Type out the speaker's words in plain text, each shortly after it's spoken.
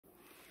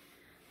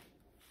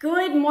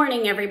Good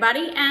morning,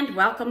 everybody, and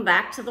welcome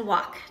back to The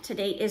Walk.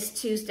 Today is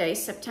Tuesday,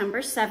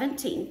 September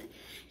 17th.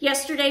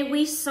 Yesterday,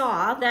 we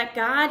saw that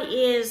God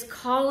is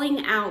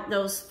calling out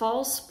those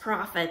false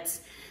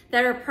prophets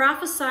that are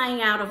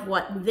prophesying out of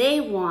what they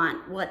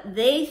want, what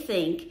they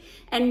think,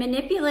 and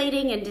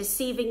manipulating and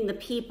deceiving the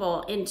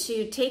people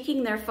into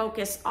taking their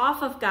focus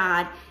off of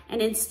God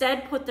and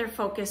instead put their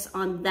focus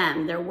on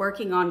them. They're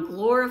working on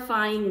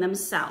glorifying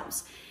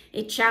themselves.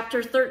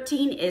 Chapter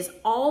 13 is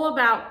all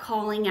about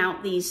calling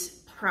out these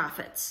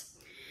prophets,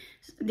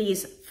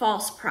 these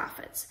false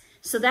prophets.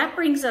 So that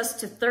brings us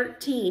to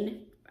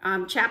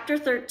chapter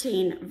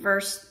 13,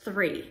 verse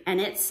 3,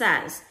 and it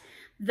says,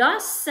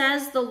 "Thus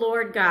says the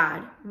Lord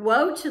God,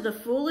 woe to the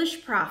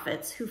foolish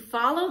prophets who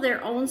follow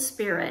their own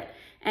spirit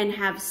and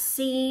have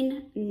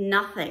seen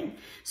nothing."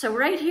 So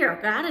right here,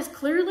 God is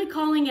clearly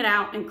calling it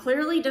out and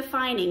clearly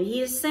defining. He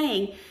is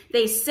saying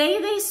they say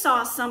they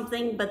saw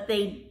something, but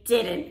they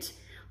didn't.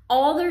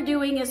 All they're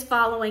doing is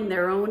following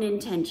their own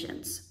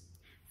intentions.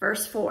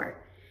 Verse 4,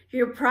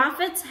 "Your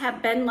prophets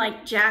have been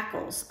like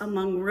jackals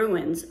among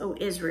ruins, O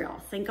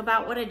Israel." Think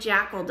about what a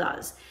jackal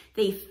does.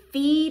 They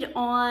feed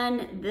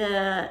on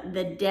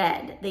the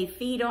dead. They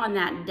feed on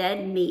that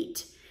dead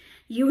meat.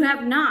 "You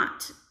have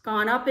not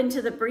gone up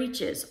into the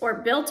breaches or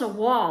built a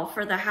wall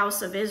for the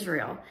house of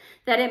Israel,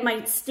 that it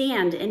might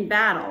stand in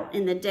battle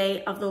in the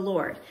day of the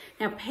Lord."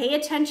 Now pay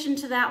attention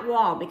to that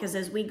wall, because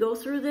as we go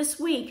through this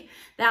week,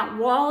 that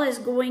wall is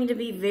going to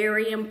be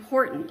very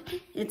important.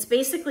 It's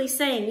basically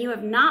saying you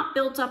have not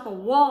built up a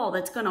wall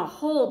that's going to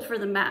hold for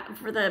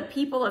the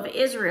people of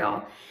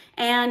Israel,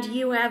 and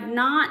you have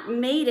not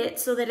made it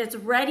so that it's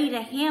ready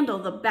to handle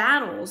the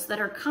battles that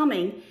are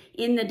coming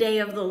in the day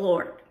of the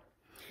Lord.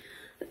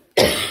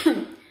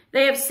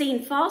 "They have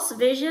seen false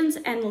visions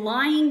and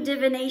lying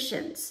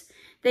divinations.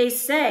 They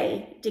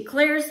say,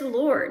 declares the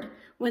Lord,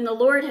 when the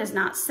Lord has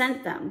not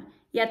sent them,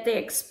 yet they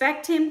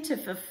expect him to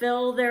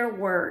fulfill their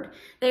word."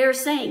 They are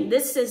saying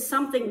this is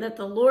something that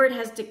the Lord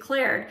has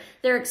declared.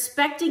 They're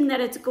expecting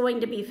that it's going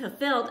to be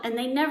fulfilled, and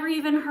they never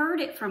even heard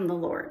it from the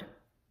Lord.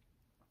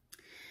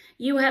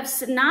 You have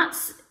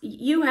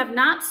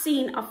not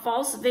seen a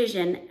false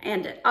vision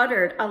and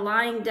uttered a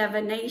lying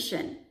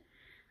divination.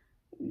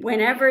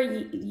 Whenever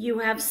you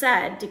have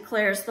said,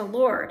 declares the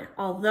Lord,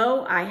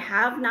 although I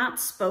have not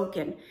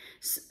spoken.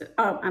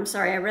 Oh, I'm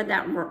sorry, I read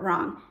that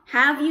wrong.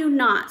 "Have you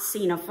not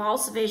seen a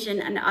false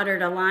vision and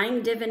uttered a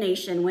lying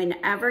divination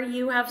whenever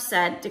you have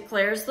said,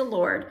 declares the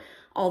Lord,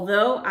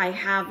 although I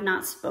have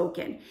not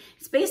spoken?"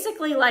 It's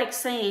basically like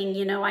saying,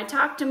 you know, I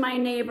talked to my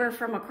neighbor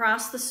from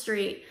across the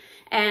street,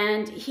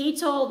 and he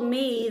told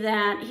me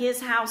that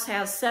his house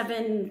has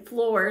 7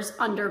 floors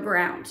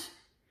underground.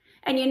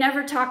 And you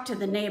never talk to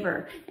the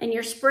neighbor, and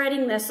you're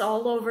spreading this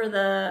all over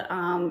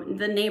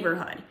the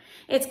neighborhood.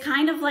 It's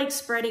kind of like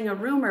spreading a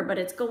rumor, but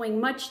it's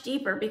going much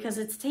deeper, because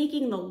it's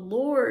taking the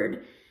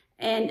Lord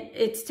and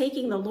it's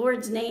taking the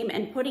Lord's name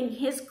and putting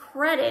his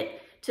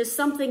credit to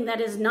something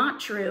that is not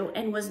true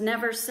and was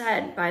never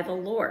said by the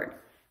Lord.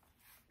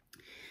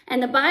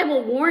 And the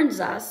Bible warns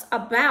us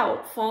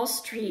about false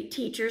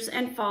teachers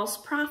and false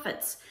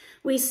prophets.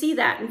 We see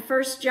that in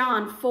 1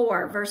 John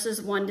 4,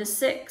 verses 1 to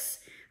 6.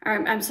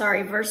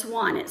 Verse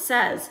 1, it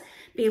says,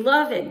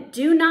 "Beloved,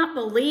 do not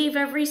believe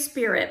every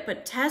spirit,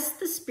 but test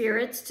the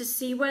spirits to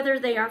see whether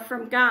they are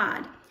from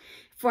God.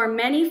 For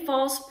many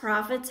false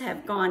prophets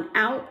have gone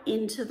out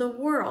into the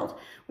world."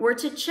 We're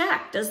to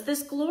check, does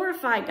this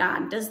glorify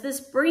God? Does this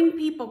bring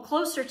people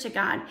closer to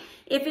God?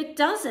 If it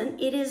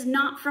doesn't, it is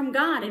not from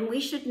God, and we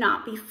should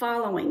not be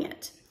following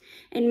it.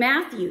 In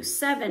Matthew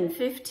 7,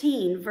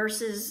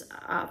 verses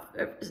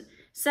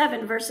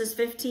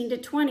 15 to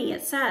 20,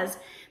 it says,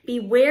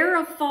 "Beware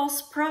of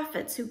false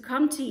prophets who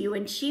come to you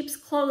in sheep's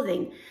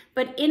clothing,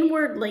 but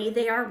inwardly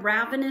they are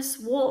ravenous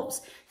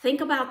wolves."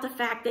 Think about the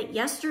fact that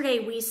yesterday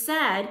we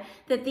said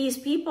that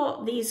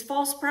these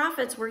false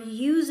prophets were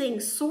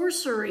using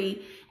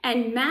sorcery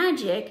and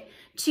magic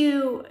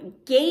to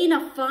gain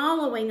a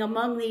following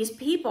among these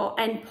people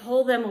and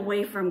pull them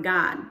away from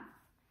God.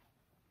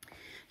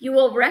 "You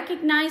will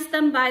recognize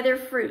them by their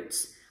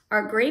fruits.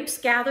 Are grapes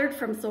gathered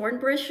from thorn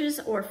bushes,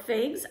 or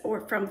figs or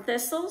from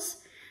thistles?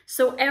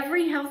 So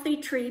every healthy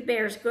tree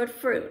bears good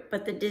fruit,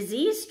 but the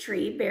diseased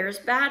tree bears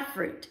bad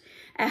fruit.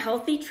 A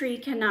healthy tree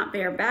cannot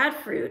bear bad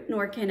fruit,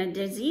 nor can a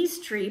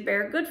diseased tree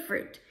bear good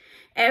fruit.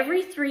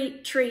 Every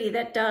tree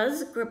that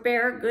does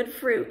bear good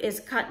fruit is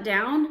cut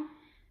down,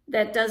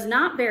 that does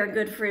not bear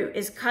good fruit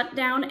is cut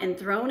down and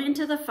thrown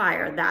into the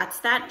fire." That's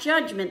that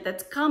judgment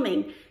that's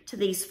coming to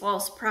these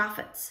false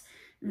prophets.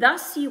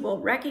 "Thus you will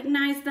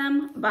recognize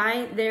them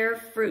by their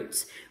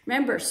fruits."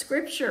 Remember,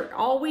 Scripture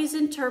always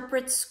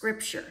interprets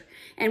Scripture.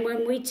 And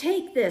when we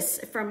take this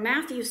from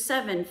Matthew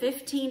 7,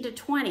 15 to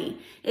 20,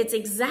 it's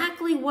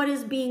exactly what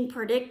is being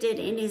predicted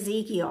in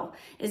Ezekiel.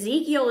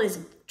 Ezekiel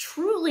is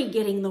truly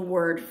getting the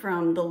word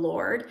from the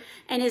Lord.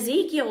 And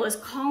Ezekiel is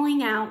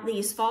calling out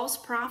these false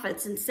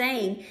prophets and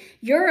saying,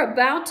 you're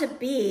about to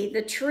be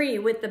the tree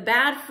with the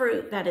bad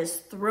fruit that is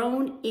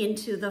thrown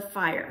into the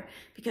fire,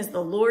 because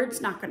the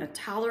Lord's not going to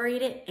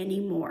tolerate it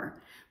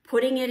anymore.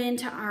 Putting it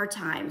into our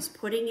times,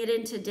 putting it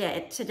into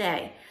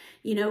today.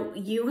 You know,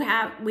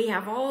 we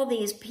have all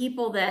these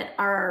people that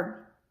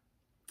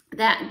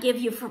give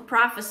you for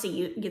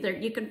prophecy.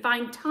 You can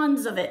find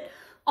tons of it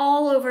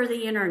all over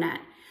the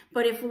internet.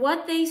 But if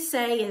what they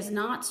say is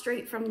not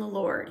straight from the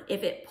Lord,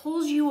 if it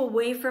pulls you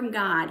away from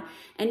God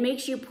and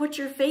makes you put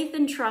your faith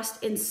and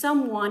trust in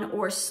someone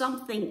or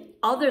something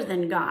other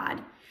than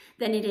God,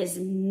 then it is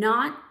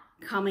not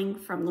coming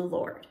from the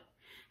Lord.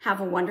 Have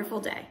a wonderful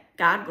day.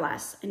 God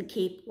bless, and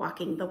keep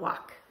walking the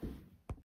walk.